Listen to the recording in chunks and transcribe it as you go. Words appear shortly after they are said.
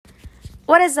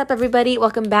What is up, everybody?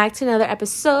 Welcome back to another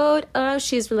episode of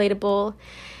She's Relatable,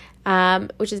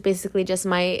 which is basically just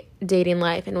my dating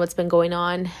life and what's been going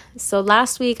on. So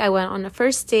last week, I went on a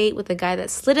first date with a guy that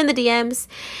slid in the DMs.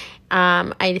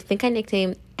 I think I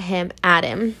nicknamed him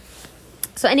Adam.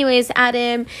 So anyways,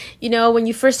 Adam, when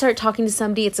you first start talking to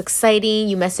somebody, it's exciting.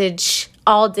 You message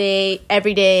all day,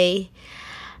 every day.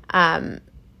 And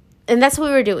that's what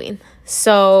we were doing.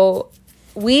 So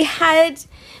we had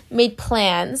made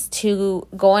plans to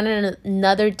go on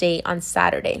another date on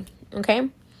Saturday, okay?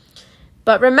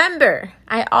 But remember,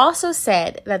 I also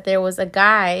said that there was a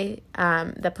guy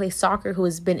that plays soccer who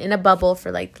has been in a bubble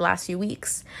for like the last few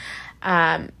weeks.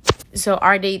 So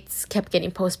our dates kept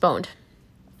getting postponed.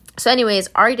 So anyways,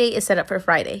 our date is set up for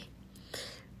Friday.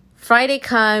 Friday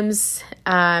comes,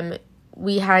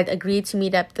 we had agreed to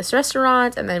meet up at this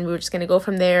restaurant, and then we were just going to go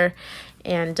from there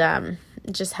and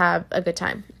just have a good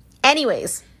time.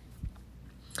 Anyways,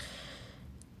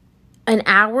 an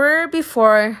hour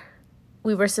before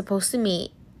we were supposed to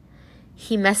meet,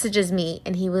 he messages me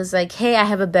and he was like, hey, I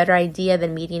have a better idea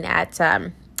than meeting at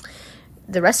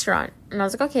the restaurant. And I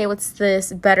was like, okay, what's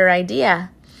this better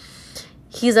idea?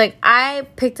 He's like, I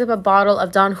picked up a bottle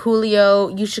of Don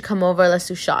Julio. You should come over. Let's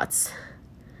do shots.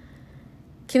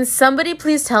 Can somebody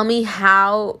please tell me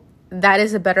how that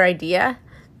is a better idea?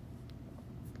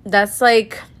 That's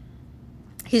like,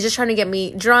 he's just trying to get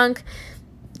me drunk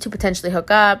to potentially hook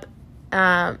up.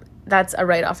 That's a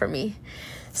write-off for me.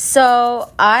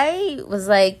 So I was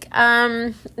like,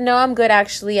 no, I'm good,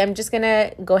 actually. I'm just going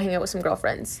to go hang out with some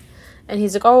girlfriends. And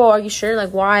he's like, oh, are you sure?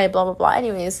 Like, why? Blah, blah, blah.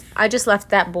 Anyways, I just left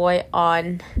that boy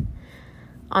on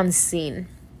scene.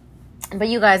 But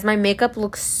you guys, my makeup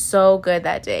looks so good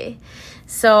that day.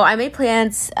 So I made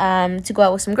plans to go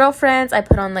out with some girlfriends. I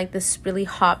put on like this really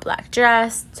hot black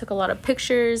dress, took a lot of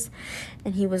pictures.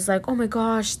 And he was like, oh my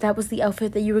gosh, that was the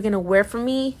outfit that you were going to wear for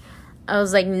me? I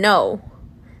was like, no,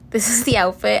 this is the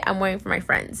outfit I'm wearing for my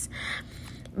friends.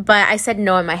 But I said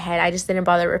no in my head. I just didn't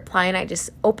bother replying. I just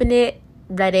opened it,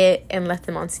 read it, and left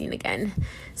him on scene again.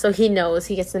 So he knows,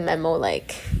 he gets the memo,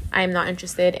 like, I'm not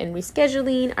interested in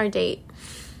rescheduling our date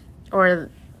or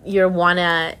your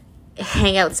wanna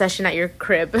hangout session at your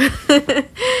crib.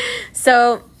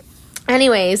 So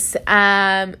anyways,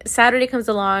 Saturday comes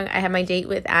along. I have my date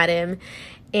with Adam.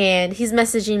 And he's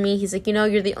messaging me. He's like,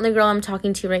 you're the only girl I'm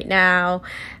talking to right now.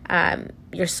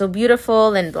 You're so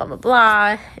beautiful and blah, blah,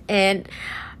 blah. And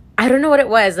I don't know what it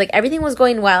was. Like, everything was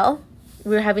going well.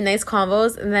 We were having nice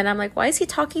convos. And then I'm like, why is he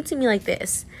talking to me like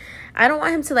this? I don't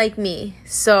want him to like me.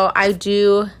 So I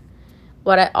do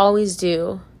what I always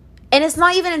do. And it's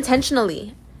not even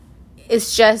intentionally.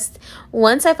 It's just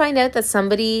once I find out that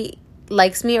somebody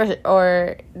likes me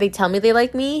or they tell me they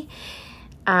like me,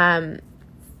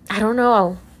 I don't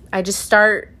know. I just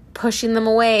start pushing them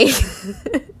away.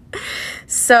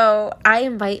 So I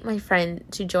invite my friend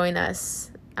to join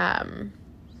us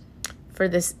for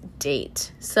this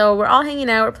date. So we're all hanging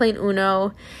out. We're playing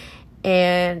Uno.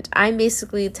 And I'm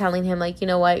basically telling him, like, you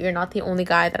know what? You're not the only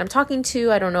guy that I'm talking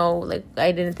to. I don't know. Like,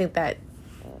 I didn't think that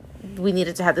we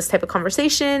needed to have this type of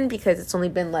conversation because it's only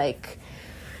been, like,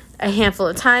 a handful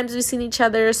of times we've seen each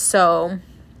other. So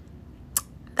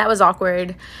that was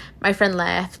awkward. My friend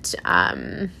left.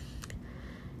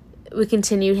 We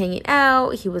continued hanging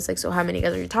out. He was like, so how many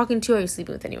guys are you talking to? Are you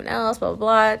sleeping with anyone else? Blah,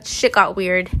 blah, blah. Shit got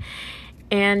weird.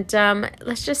 And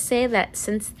let's just say that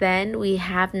since then, we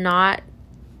have not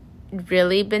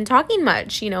really been talking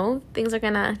much. Things are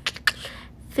going to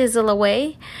fizzle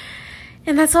away.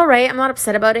 And that's all right. I'm not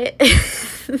upset about it.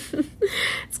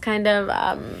 It's kind of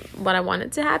what I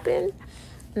wanted to happen.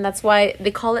 And that's why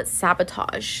they call it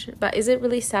sabotage. But is it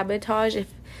really sabotage if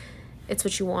it's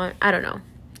what you want? I don't know.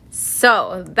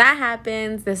 So that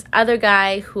happens. This other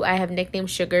guy who I have nicknamed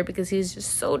Sugar because he's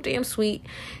just so damn sweet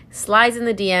slides in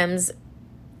the DMs.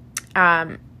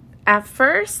 At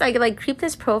first, I creeped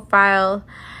his profile.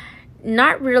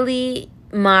 Not really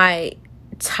my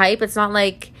type. It's not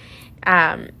like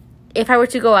if I were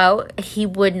to go out, he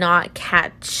would not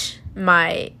catch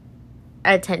my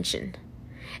attention.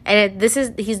 And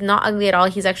he's not ugly at all.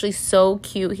 He's actually so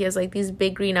cute. He has like these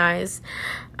big green eyes.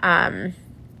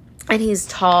 And he's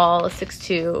tall,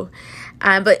 6'2".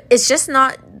 But it's just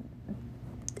not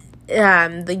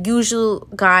the usual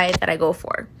guy that I go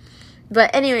for.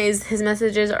 But anyways, his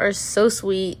messages are so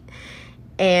sweet.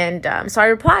 And so I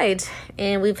replied.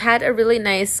 And we've had a really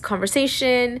nice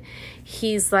conversation.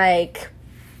 He's like,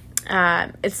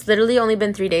 it's literally only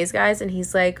been 3 days, guys. And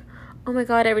he's like, oh my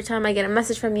God, every time I get a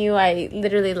message from you, I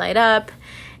literally light up.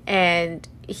 And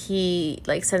he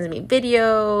like sends me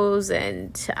videos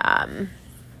and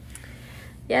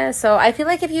Yeah, so I feel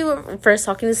like if you were first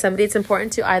talking to somebody, it's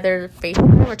important to either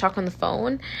FaceTime or talk on the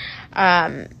phone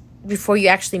before you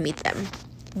actually meet them.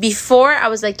 Before, I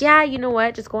was like, yeah, you know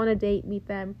what? Just go on a date, meet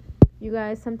them. You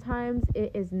guys, sometimes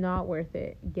it is not worth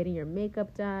it. Getting your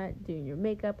makeup done, doing your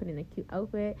makeup, putting a cute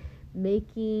outfit,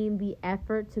 making the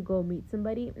effort to go meet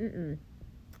somebody.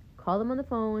 Call them on the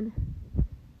phone,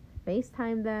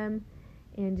 FaceTime them,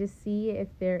 and just see if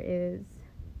there is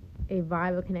a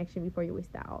vibe, a connection before you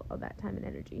waste all that time and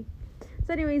energy.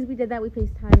 So anyways, we did that. We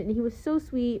FaceTimed, and he was so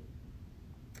sweet.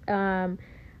 I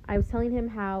was telling him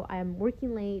how I'm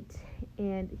working late,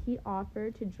 and he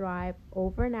offered to drive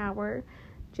over an hour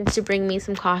just to bring me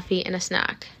some coffee and a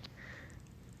snack.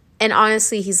 And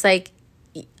honestly, he's like,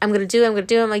 I'm going to do it.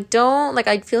 I'm like, don't. Like,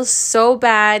 I'd feel so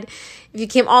bad if you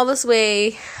came all this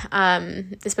way,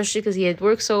 especially because he had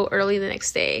worked so early the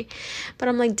next day. But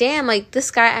I'm like, damn, like,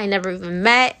 this guy I never even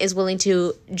met is willing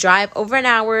to drive over an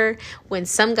hour when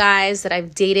some guys that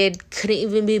I've dated couldn't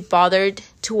even be bothered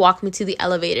to walk me to the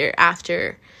elevator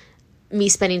after me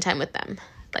spending time with them.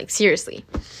 Like, seriously.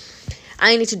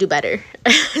 I need to do better.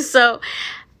 So,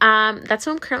 that's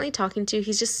who I'm currently talking to.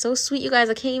 He's just so sweet, you guys.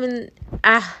 I can't even,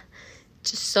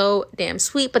 just so damn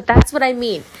sweet. But that's what I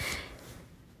mean.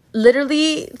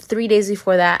 Literally 3 days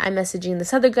before that, I'm messaging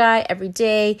this other guy every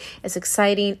day. It's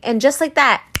exciting. And just like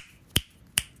that,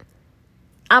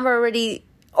 I'm already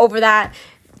over that,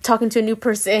 talking to a new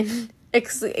person.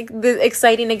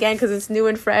 Exciting again because it's new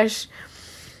and fresh.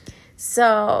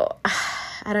 So,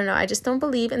 I don't know. I just don't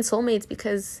believe in soulmates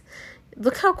because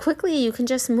look how quickly you can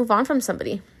just move on from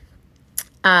somebody.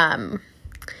 And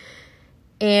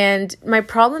my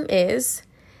problem is,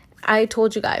 I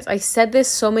told you guys, I said this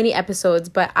so many episodes,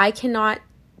 but I cannot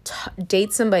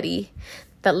date somebody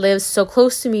that lives so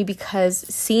close to me because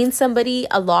seeing somebody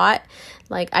a lot,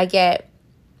 like I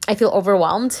feel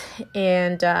overwhelmed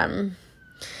and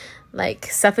like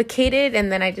suffocated,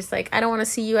 and then I just like, I don't want to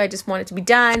see you, I just want it to be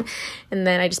done, and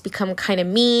then I just become kind of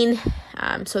mean,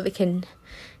 so they can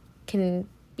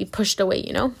be pushed away,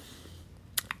 you know?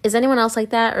 Is anyone else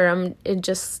like that, or I'm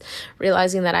just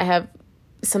realizing that I have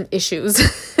some issues?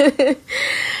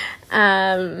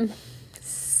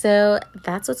 So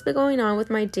that's what's been going on with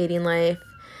my dating life.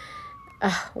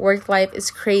 Work life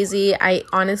is crazy. I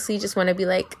honestly just want to be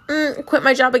like, quit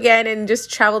my job again and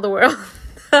just travel the world.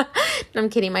 No, I'm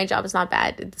kidding. My job is not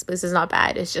bad. This place is not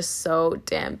bad. It's just so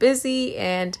damn busy,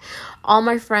 and all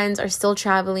my friends are still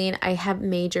traveling. I have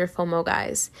major FOMO,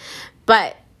 guys.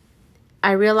 But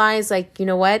I realize, like, you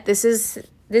know what? This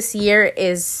year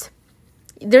is,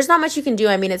 there's not much you can do.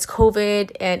 I mean, it's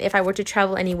COVID, and if I were to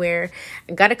travel anywhere,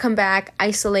 I gotta come back,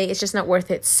 isolate. It's just not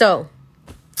worth it. So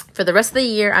for the rest of the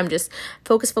year, I'm just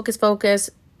focus,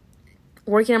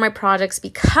 working on my projects,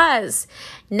 because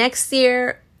next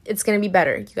year it's going to be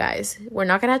better, you guys. We're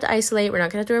not going to have to isolate. We're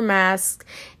not going to have to wear masks.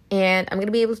 And I'm going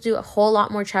to be able to do a whole lot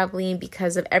more traveling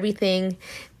because of everything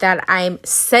that I'm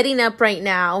setting up right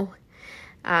now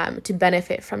to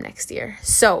benefit from next year.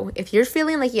 So if you're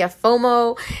feeling like you have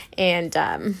FOMO and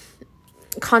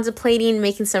contemplating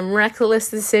making some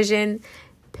reckless decision,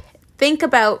 think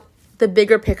about the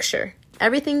bigger picture.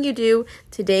 Everything you do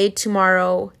today,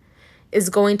 tomorrow, is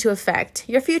going to affect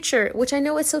your future, which I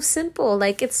know is so simple.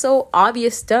 Like, it's so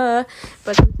obvious, duh.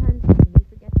 But sometimes we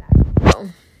forget that. So,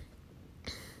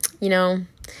 you know,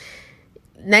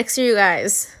 next year, you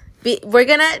guys, this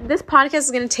podcast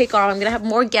is gonna take off. I'm gonna have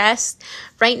more guests.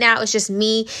 Right now, it's just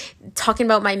me talking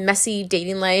about my messy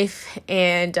dating life.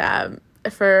 And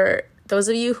for those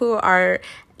of you who are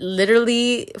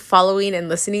literally following and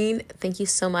listening, thank you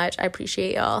so much. I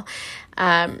appreciate y'all.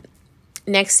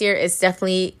 Next year is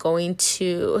definitely going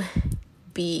to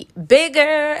be bigger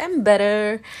and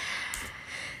better.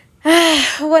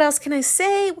 What else can I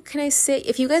say? What can I say?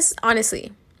 If you guys,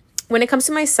 honestly, when it comes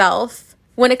to myself,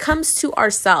 when it comes to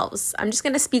ourselves, I'm just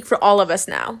going to speak for all of us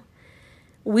now.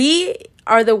 We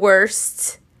are the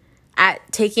worst at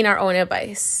taking our own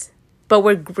advice, but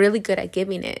we're really good at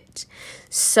giving it.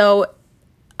 So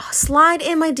slide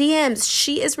in my DMs.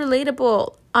 She is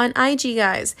relatable on IG,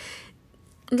 guys.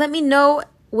 Let me know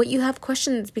what you have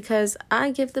questions, because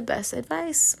I give the best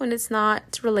advice when it's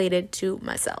not related to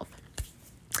myself.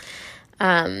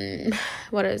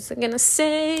 What was I gonna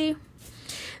say?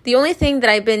 The only thing that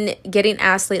I've been getting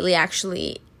asked lately,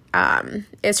 actually,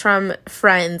 is from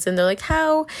friends, and they're like,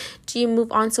 how do you move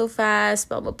on so fast,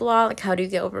 blah blah blah, like how do you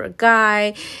get over a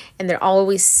guy? And they're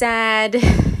always sad.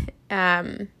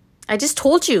 I just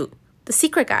told you the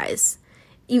secret, guys.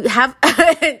 You have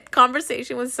a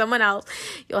conversation with someone else,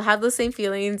 you'll have those same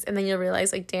feelings, and then you'll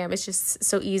realize, like, damn, it's just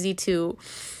so easy to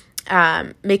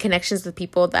make connections with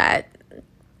people that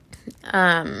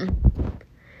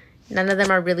None of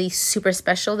them are really super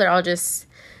special. They're all just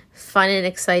fun and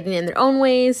exciting in their own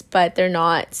ways, but they're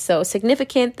not so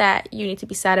significant that you need to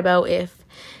be sad about if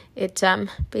it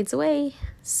fades away.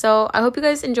 So I hope you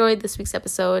guys enjoyed this week's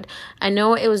episode. I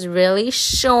know it was really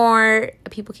short.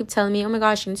 People keep telling me, oh my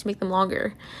gosh, you need to make them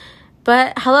longer.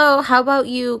 But hello, how about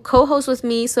you co-host with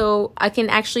me so I can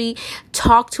actually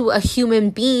talk to a human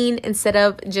being instead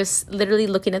of just literally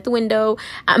looking at the window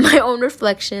at my own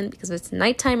reflection, because it's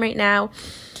nighttime right now,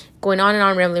 going on and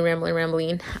on,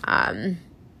 rambling.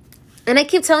 And I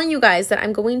keep telling you guys that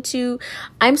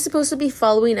I'm supposed to be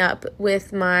following up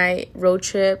with my road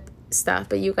trip stuff.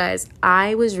 But you guys,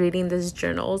 I was reading these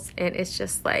journals and it's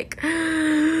just like,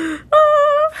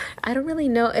 I don't really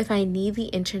know if I need the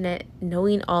internet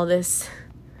knowing all this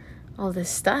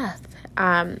stuff.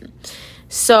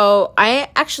 So I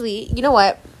actually, you know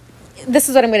what? This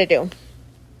is what I'm going to do.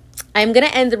 I'm going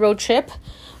to end the road trip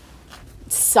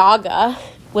saga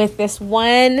with this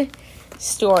one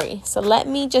story. So let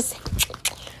me just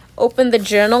open the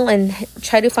journal and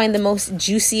try to find the most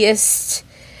juiciest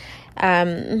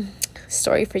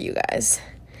story for you guys.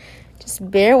 Just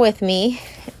bear with me.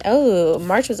 Oh,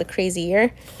 March was a crazy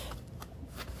year.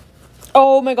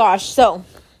 Oh my gosh. So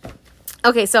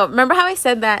remember how I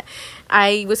said that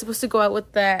I was supposed to go out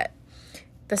with the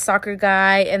soccer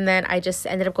guy, and then I just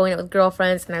ended up going out with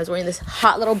girlfriends, and I was wearing this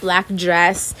hot little black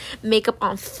dress, makeup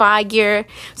on fire.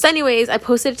 So anyways, I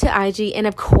posted it to IG, and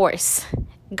of course,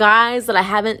 guys that I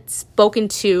haven't spoken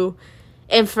to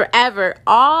in forever,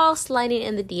 all sliding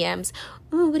in the DMs.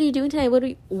 Oh, what are you doing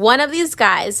tonight? One of these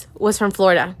guys was from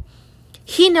Florida.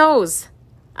 He knows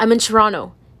I'm in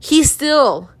Toronto. He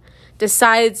still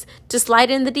decides to slide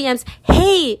in the DMs.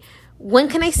 Hey, when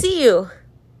can I see you?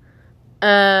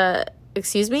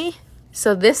 Excuse me?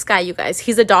 So this guy, you guys,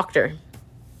 he's a doctor.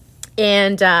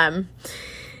 And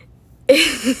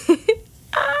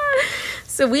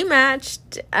so we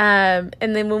matched. And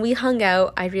then when we hung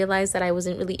out, I realized that I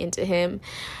wasn't really into him.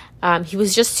 He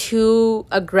was just too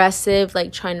aggressive,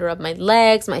 like trying to rub my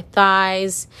legs, my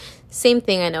thighs. Same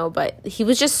thing, I know, but he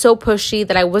was just so pushy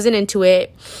that I wasn't into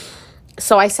it.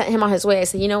 So I sent him on his way. I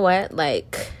said, you know what?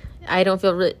 Like, I don't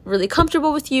feel really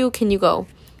comfortable with you. Can you go?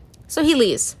 So he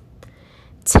leaves.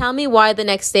 Tell me why the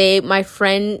next day my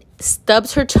friend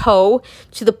stubs her toe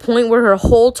to the point where her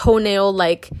whole toenail,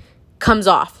 like, comes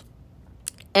off.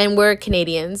 And we're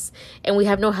Canadians, and we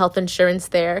have no health insurance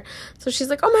there. So she's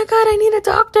like, oh my God, I need a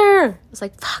doctor. I was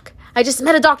like, fuck, I just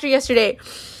met a doctor yesterday.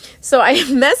 So I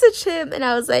messaged him, and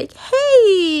I was like,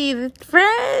 hey,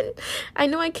 friend, I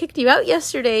know I kicked you out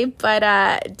yesterday,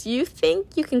 but do you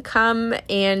think you can come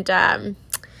and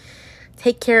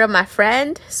take care of my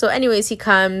friend? So anyways, he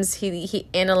comes, he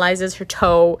analyzes her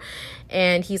toe,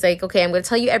 and he's like, okay, I'm going to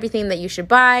tell you everything that you should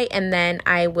buy, and then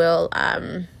I will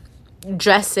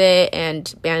dress it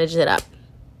and bandage it up.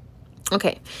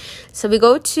 Okay, so we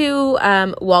go to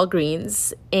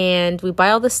Walgreens, and we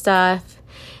buy all the stuff,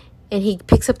 and he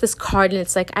picks up this card, and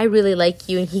it's like, I really like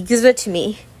you, and he gives it to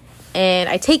me, and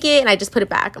I take it, and I just put it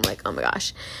back. I'm like, oh my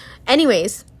gosh.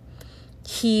 Anyways,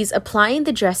 he's applying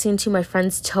the dressing to my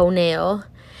friend's toenail,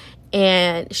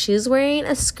 and she's wearing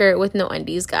a skirt with no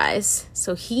undies, guys.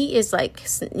 So he is like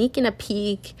sneaking a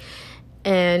peek,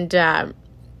 and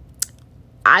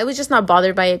I was just not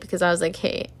bothered by it because I was like,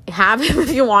 hey, have him if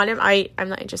you want him. I'm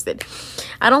not interested.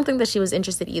 I don't think that she was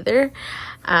interested either.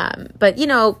 But, you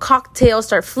know, cocktails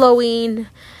start flowing.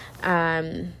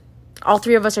 All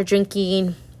three of us are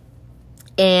drinking.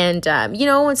 And, you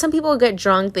know, when some people get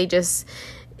drunk,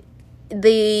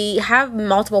 they have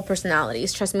multiple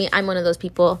personalities. Trust me, I'm one of those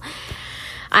people.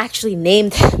 I actually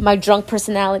named my drunk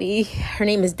personality. Her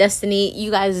name is Destiny.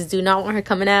 You guys do not want her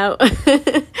coming out.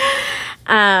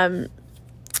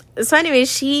 So anyway,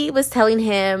 she was telling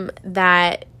him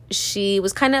that she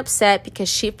was kind of upset because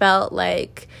she felt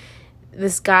like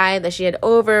this guy that she had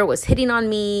over was hitting on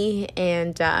me.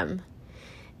 And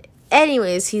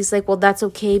anyways, he's like, well, that's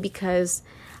okay because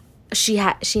she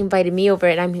invited me over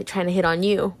and I'm trying to hit on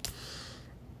you.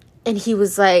 And he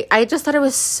was like, I just thought it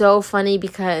was so funny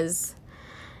because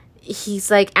he's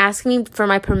like asking me for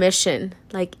my permission.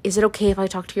 Like, is it okay if I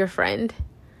talk to your friend?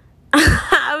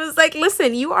 I was like,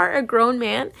 listen, you are a grown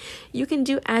man. You can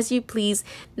do as you please.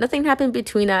 Nothing happened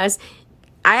between us.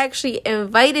 I actually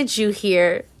invited you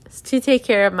here to take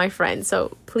care of my friend.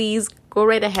 So please go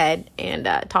right ahead and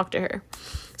talk to her.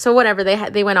 So whatever,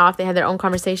 they went off. They had their own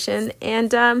conversation.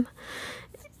 And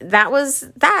that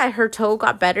was that. Her toe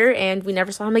got better and we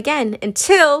never saw him again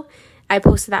until I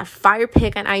posted that fire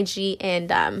pic on IG.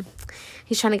 And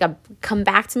he's trying to come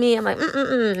back to me. I'm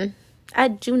like, I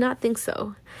do not think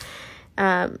so.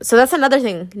 So that's another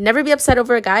thing. Never be upset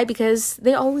over a guy because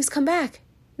they always come back,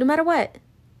 no matter what.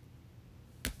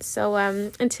 So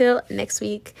until next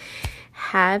week,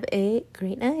 have a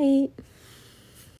great night.